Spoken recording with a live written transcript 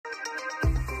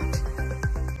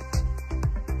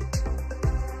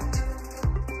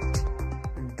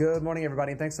Good morning,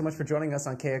 everybody, and thanks so much for joining us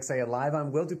on KXAN Live.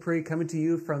 I'm Will Dupree, coming to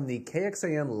you from the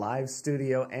KXAN Live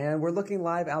studio, and we're looking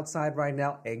live outside right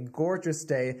now. A gorgeous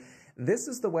day. This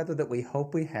is the weather that we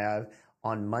hope we have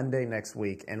on Monday next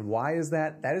week. And why is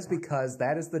that? That is because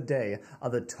that is the day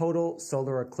of the total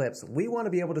solar eclipse. We want to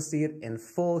be able to see it in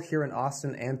full here in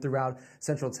Austin and throughout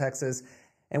Central Texas.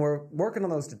 And we're working on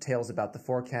those details about the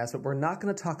forecast, but we're not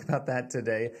going to talk about that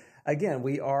today. Again,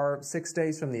 we are 6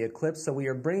 days from the eclipse, so we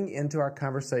are bringing into our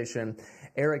conversation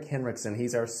Eric Henriksen.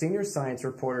 He's our senior science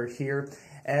reporter here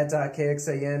at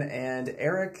KXAN. And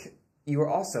Eric, you are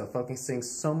also focusing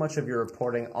so much of your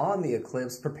reporting on the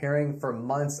eclipse, preparing for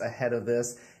months ahead of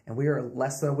this. And we are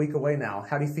less than a week away now.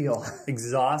 How do you feel?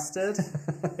 Exhausted,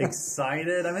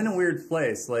 excited. I'm in a weird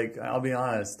place. Like, I'll be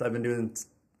honest, I've been doing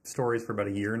stories for about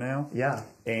a year now. Yeah.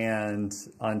 And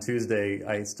on Tuesday,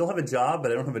 I still have a job,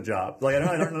 but I don't have a job. Like,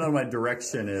 I don't know what my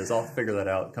direction is. I'll figure that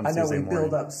out come Tuesday morning. I know, we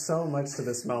build up so much to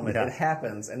this moment. Yeah. It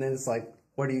happens, and then it's like,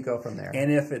 where do you go from there?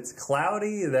 And if it's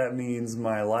cloudy, that means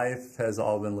my life has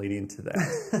all been leading to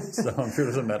that. So I'm sure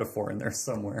there's a metaphor in there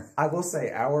somewhere. I will say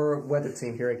our weather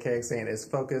team here at KXAN is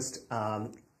focused,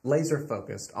 laser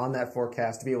focused on that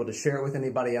forecast to be able to share it with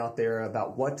anybody out there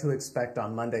about what to expect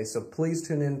on Monday. So please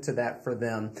tune in to that for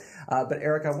them. But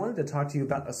Eric, I wanted to talk to you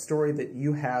about a story that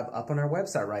you have up on our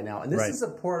website right now. And this is a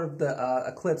part of the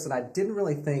eclipse that I didn't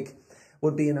really think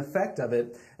would be an effect of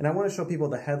it. And I want to show people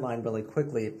the headline really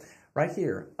quickly. Right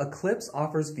here, eclipse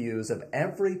offers views of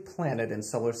every planet in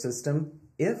solar system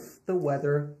if the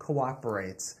weather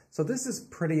cooperates. So this is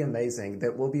pretty amazing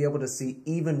that we'll be able to see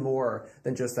even more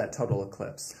than just that total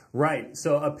eclipse. Right.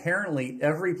 So apparently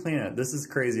every planet, this is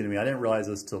crazy to me. I didn't realize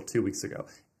this till 2 weeks ago.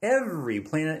 Every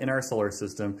planet in our solar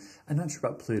system, I'm not sure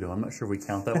about Pluto. I'm not sure if we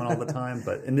count that one all the time,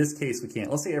 but in this case we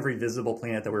can't. Let's say every visible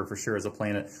planet that we're for sure is a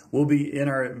planet will be in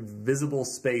our visible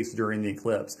space during the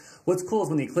eclipse. What's cool is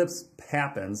when the eclipse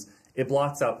happens, it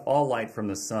blocks out all light from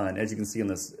the sun, as you can see in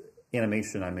this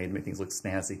animation I made to make things look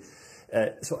snazzy.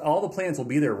 So all the planets will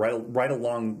be there right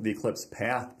along the eclipse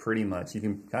path, pretty much. You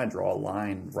can kind of draw a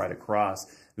line right across.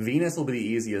 Venus will be the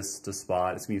easiest to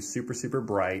spot. It's going to be super, super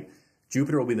bright.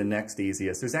 Jupiter will be the next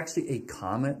easiest. There's actually a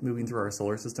comet moving through our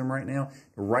solar system right now,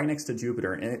 right next to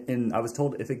Jupiter. And I was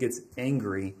told if it gets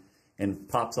angry and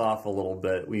pops off a little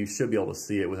bit, we should be able to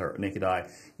see it with our naked eye.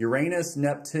 Uranus,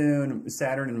 Neptune,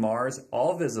 Saturn, and Mars,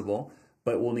 all visible,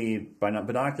 but we'll need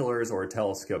binoculars or a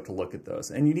telescope to look at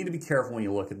those. And you need to be careful when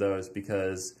you look at those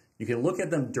because you can look at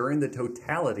them during the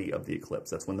totality of the eclipse.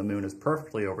 That's when the moon is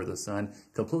perfectly over the sun,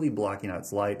 completely blocking out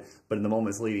its light. But in the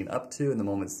moments leading up to and the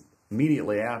moments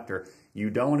immediately after,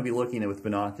 you don't want to be looking at with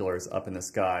binoculars up in the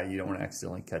sky. You don't want to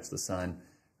accidentally catch the sun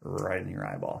right in your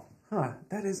eyeball. Huh,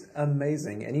 that is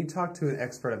amazing. And you talked to an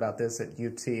expert about this at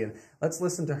UT, and let's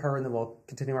listen to her and then we'll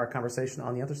continue our conversation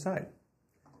on the other side.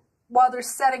 While they're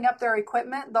setting up their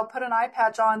equipment, they'll put an eye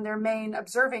patch on their main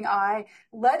observing eye,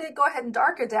 let it go ahead and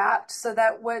dark adapt so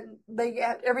that when they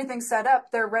get everything set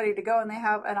up, they're ready to go and they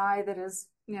have an eye that is,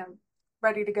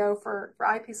 ready to go for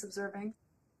eyepiece observing.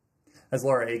 That's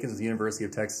Laura Akins of the University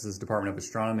of Texas's Department of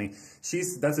Astronomy.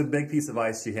 That's a big piece of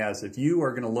advice she has. If you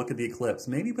are going to look at the eclipse,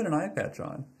 maybe put an eye patch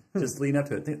on. Just leading up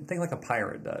to it. Think like a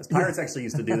pirate does. Pirates actually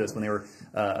used to do this when they were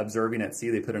observing at sea.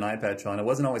 They put an eye patch on. It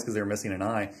wasn't always because they were missing an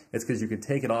eye. It's because you could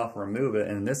take it off or remove it,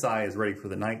 and this eye is ready for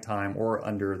the nighttime or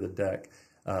under the deck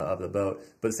of the boat.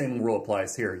 But the same rule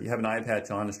applies here. You have an eye patch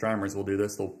on. Astronomers will do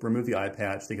this. They'll remove the eye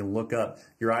patch. They can look up.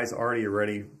 Your eyes already are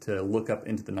ready to look up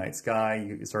into the night sky.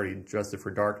 It's already adjusted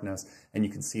for darkness, and you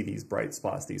can see these bright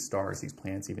spots, these stars, these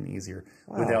planets even easier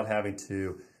without having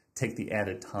to take the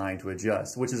added time to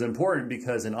adjust, which is important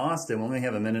because in Austin, we only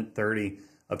have 1:30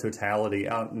 of totality.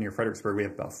 Out near Fredericksburg, we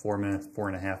have about 4 minutes,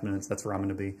 4.5 minutes. That's where I'm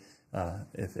going to be.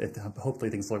 Hopefully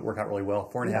things work out really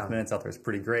well. 4.5 minutes out there is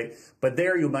pretty great. But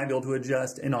there you might be able to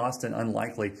adjust. In Austin,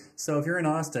 unlikely. So if you're in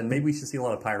Austin, maybe we should see a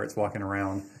lot of pirates walking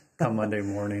around come Monday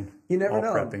morning. You never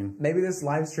know. Prepping. Maybe this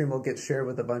live stream will get shared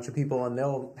with a bunch of people and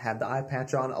they'll have the eye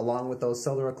patch on along with those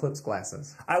solar eclipse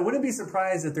glasses. I wouldn't be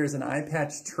surprised if there's an eye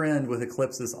patch trend with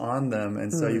eclipses on them.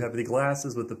 And so you have the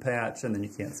glasses with the patch and then you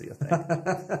can't see a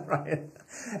thing. Right.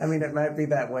 I mean, it might be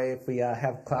that way if we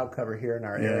have cloud cover here in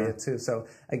our area too. So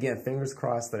again, fingers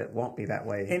crossed that it won't be that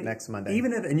way next Monday.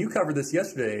 And you covered this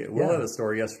yesterday. Will had a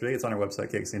story yesterday. It's on our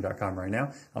website, KXAN.com right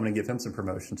now. I'm going to give him some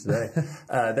promotion today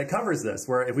that covers this,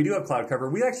 where if we do have cloud cover,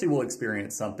 we actually will will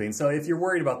experience something. So if you're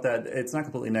worried about that, it's not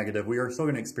completely negative. We are still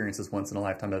going to experience this once in a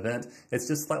lifetime event. It's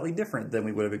just slightly different than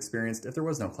we would have experienced if there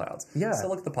was no clouds. Yeah. So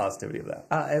look at the positivity of that.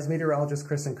 As meteorologist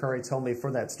Kristen Curry told me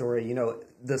for that story, you know,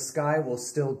 the sky will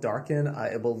still darken.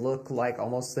 It will look like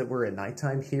almost that we're at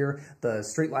nighttime here. The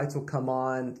street lights will come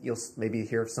on. You'll maybe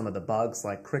hear some of the bugs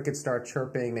like crickets start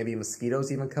chirping, maybe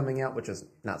mosquitoes even coming out, which is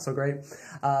not so great.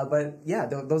 But yeah,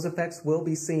 those effects will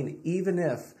be seen even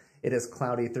if it is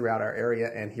cloudy throughout our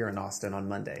area and here in Austin on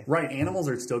Monday. Right. Animals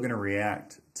are still going to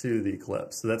react to the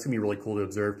eclipse. So that's going to be really cool to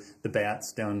observe. The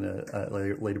bats down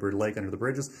the Lady Bird Lake under the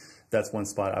bridges, that's one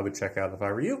spot I would check out if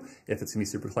I were you, if it's going to be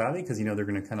super cloudy, because, you know, they're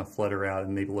going to kind of flutter out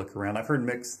and maybe look around. I've heard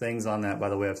mixed things on that, by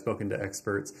the way. I've spoken to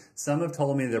experts. Some have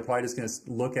told me they're probably just going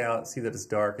to look out, see that it's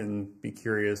dark, and be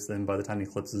curious. Then by the time the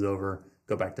eclipse is over,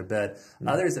 go back to bed.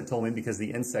 Others have told me because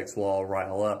the insects will all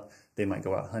rile up, they might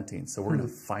go out hunting. So we're going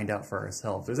to find out for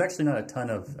ourselves. There's actually not a ton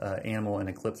of animal and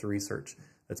eclipse research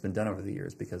that's been done over the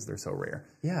years because they're so rare.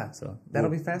 Yeah, so that'll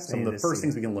be fascinating. Some of the first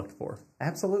things we can look for.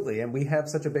 Absolutely, and we have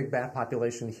such a big bat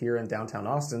population here in downtown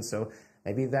Austin, so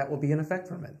maybe that will be an effect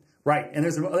from it. Right, and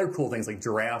there's some other cool things like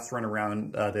giraffes run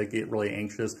around. They get really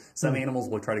anxious. Some animals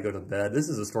will try to go to bed. This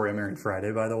is a story I'm airing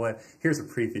Friday, by the way. Here's a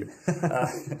preview.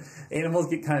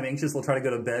 Animals get kind of anxious. They'll try to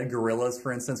go to bed. Gorillas,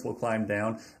 for instance, will climb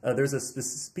down. There's a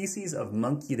species of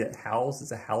monkey that howls.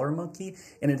 It's a howler monkey,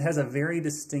 and it has a very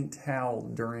distinct howl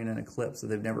during an eclipse that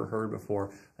they've never heard before,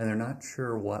 and they're not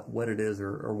sure what it is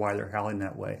or why they're howling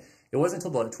that way. It wasn't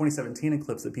until the 2017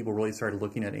 eclipse that people really started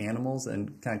looking at animals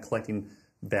and kind of collecting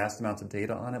vast amounts of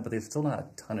data on it, but there's still not a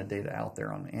ton of data out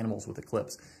there on animals with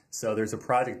eclipse. So there's a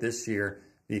project this year,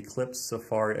 the Eclipse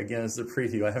Safari. Again, this is a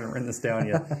preview. I haven't written this down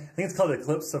yet. I think it's called the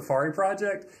Eclipse Safari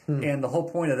Project. And the whole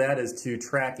point of that is to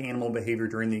track animal behavior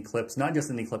during the eclipse, not just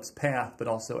in the eclipse path, but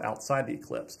also outside the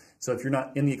eclipse. So if you're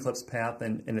not in the eclipse path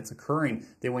and it's occurring,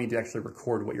 they want you to actually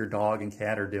record what your dog and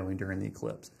cat are doing during the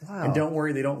eclipse. Wow. And don't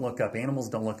worry, they don't look up. Animals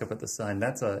don't look up at the sun.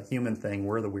 That's a human thing.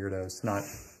 We're the weirdos, not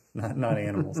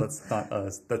animals. That's not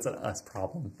us. That's an us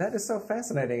problem. That is so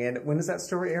fascinating. And when is that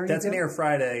story airing? That's going to air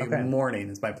Friday Okay. morning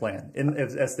is my plan. And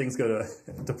as things go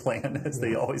to plan, as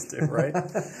they always do, right?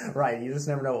 Right. You just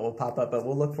never know what will pop up, but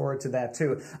we'll look forward to that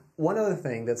too. One other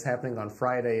thing that's happening on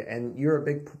Friday, and you're a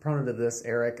big proponent of this,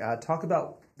 Eric, talk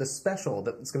about the special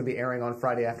that's going to be airing on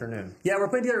Friday afternoon. Yeah, we're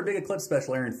putting together a big eclipse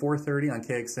special airing 4:30 on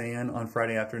KXAN on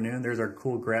Friday afternoon. There's our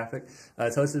cool graphic.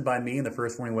 It's hosted by me and the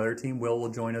First Warning Weather Team. Will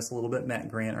join us a little bit. Matt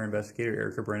Grant, our investigator,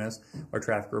 Erica Brennis, our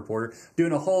traffic reporter,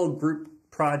 doing a whole group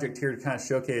project here to kind of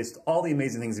showcase all the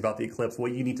amazing things about the eclipse,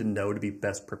 what you need to know to be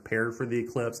best prepared for the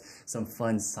eclipse, some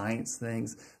fun science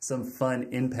things, some fun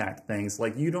impact things.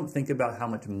 Like, you don't think about how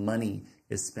much money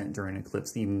is spent during an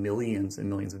eclipse, the millions and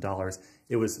millions of dollars.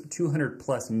 It was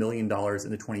 $200+ million in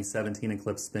the 2017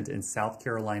 eclipse spent in South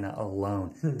Carolina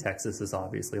alone. Texas is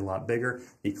obviously a lot bigger.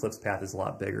 The eclipse path is a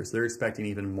lot bigger. So they're expecting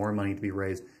even more money to be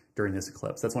raised during this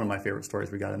eclipse. That's one of my favorite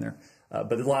stories we got in there. But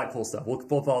there's a lot of cool stuff.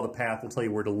 We'll follow the path. We'll tell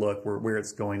you where to look, where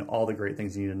it's going, all the great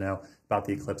things you need to know about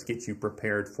the eclipse, get you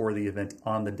prepared for the event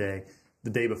on the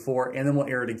day before, and then we'll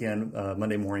air it again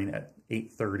Monday morning at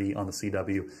 8:30 on the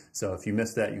CW. So if you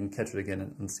missed that, you can catch it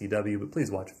again on CW, but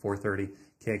please watch 4:30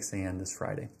 KXAN this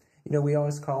Friday. You know, we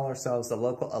always call ourselves the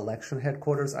local election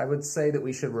headquarters. I would say that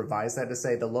we should revise that to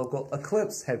say the local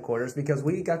eclipse headquarters, because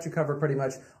we got you covered pretty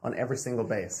much on every single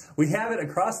base. We have it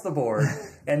across the board,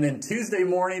 and then Tuesday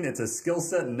morning, it's a skill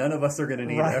set none of us are going to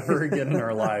need ever again in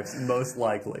our lives, most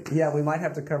likely. Yeah, we might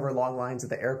have to cover long lines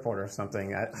at the airport or something.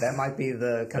 That might be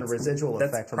the kind of residual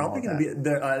effect from all probably that. going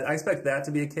to be. I expect that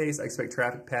to be a case. I expect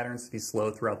traffic patterns to be slow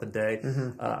throughout the day.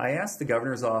 I asked the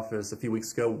governor's office a few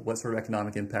weeks ago what sort of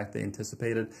economic impact they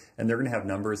anticipated, and they're going to have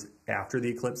numbers after the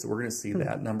eclipse, so we're going to see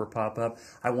that number pop up.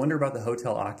 I wonder about the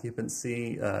hotel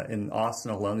occupancy in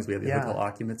Austin alone, as we have the hotel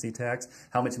occupancy tax.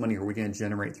 How much money are we going to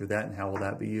generate through that, and how will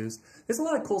that be used? There's a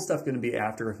lot of cool stuff going to be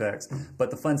after effects,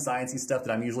 but the fun sciencey stuff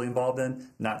that I'm usually involved in,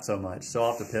 not so much. So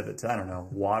I'll have to pivot to, I don't know,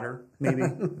 water, maybe.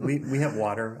 we have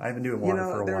water. I've been doing water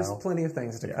for a while. There's plenty of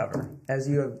things to cover, as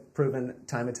you have proven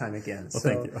time and time again. Well, so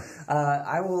thank you.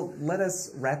 I will let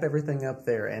us wrap everything up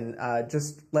there and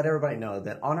just let everybody know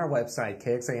that on our website,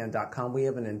 KXAN.com, we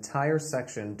have an entire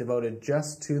section devoted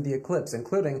just to the eclipse,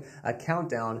 including a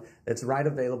countdown that's right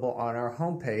available on our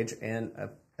homepage. And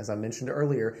as I mentioned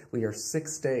earlier, we are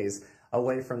 6 days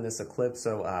away from this eclipse.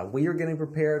 So we are getting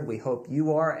prepared. We hope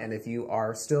you are. And if you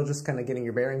are still just kind of getting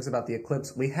your bearings about the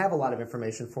eclipse, we have a lot of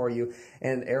information for you.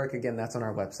 And Eric, again, that's on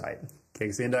our website.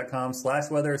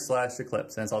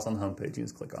 KXAN.com/weather/eclipse. And it's also on the homepage. You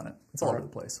just click on it. It's all over the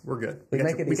place. We're good. We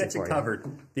got you covered.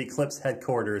 The eclipse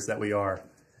headquarters that we are.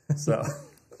 So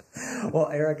Well,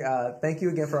 Eric, thank you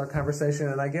again for our conversation,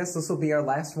 and I guess this will be our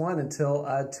last one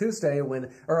until Tuesday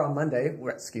or on Monday,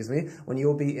 excuse me, when you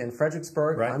will be in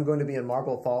Fredericksburg. Right. I'm going to be in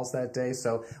Marble Falls that day,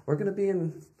 so we're going to be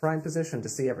in prime position to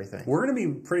see everything. We're going to be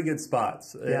in pretty good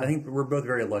spots. Yeah. I think we're both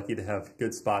very lucky to have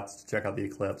good spots to check out the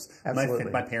eclipse.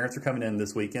 Absolutely. My parents are coming in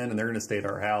this weekend, and they're going to stay at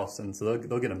our house, and so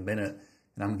they'll get a minute.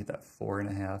 And I'm going to get that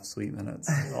 4.5 sweet minutes.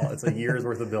 It's a year's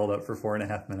worth of build-up for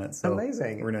 4.5 minutes. So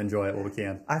Amazing. We're going to enjoy it while we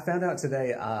can. I found out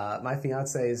today, my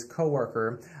fiance's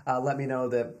coworker let me know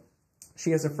that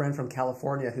she has a friend from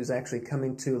California who's actually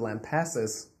coming to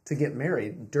Lampasas to get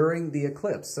married during the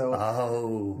eclipse.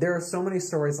 So there are so many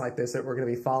stories like this that we're going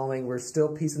to be following. We're still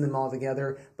piecing them all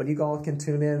together, but you all can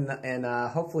tune in and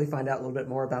hopefully find out a little bit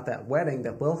more about that wedding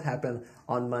that will happen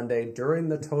on Monday during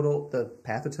the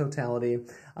Path of Totality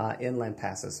in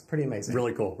Lampasas. Pretty amazing.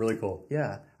 Really cool. Really cool.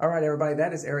 Yeah. All right, everybody.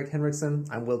 That is Eric Henriksen.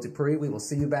 I'm Will Dupree. We will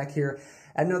see you back here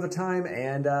at another time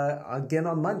and again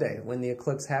on Monday when the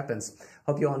eclipse happens.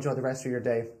 Hope you all enjoy the rest of your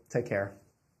day. Take care.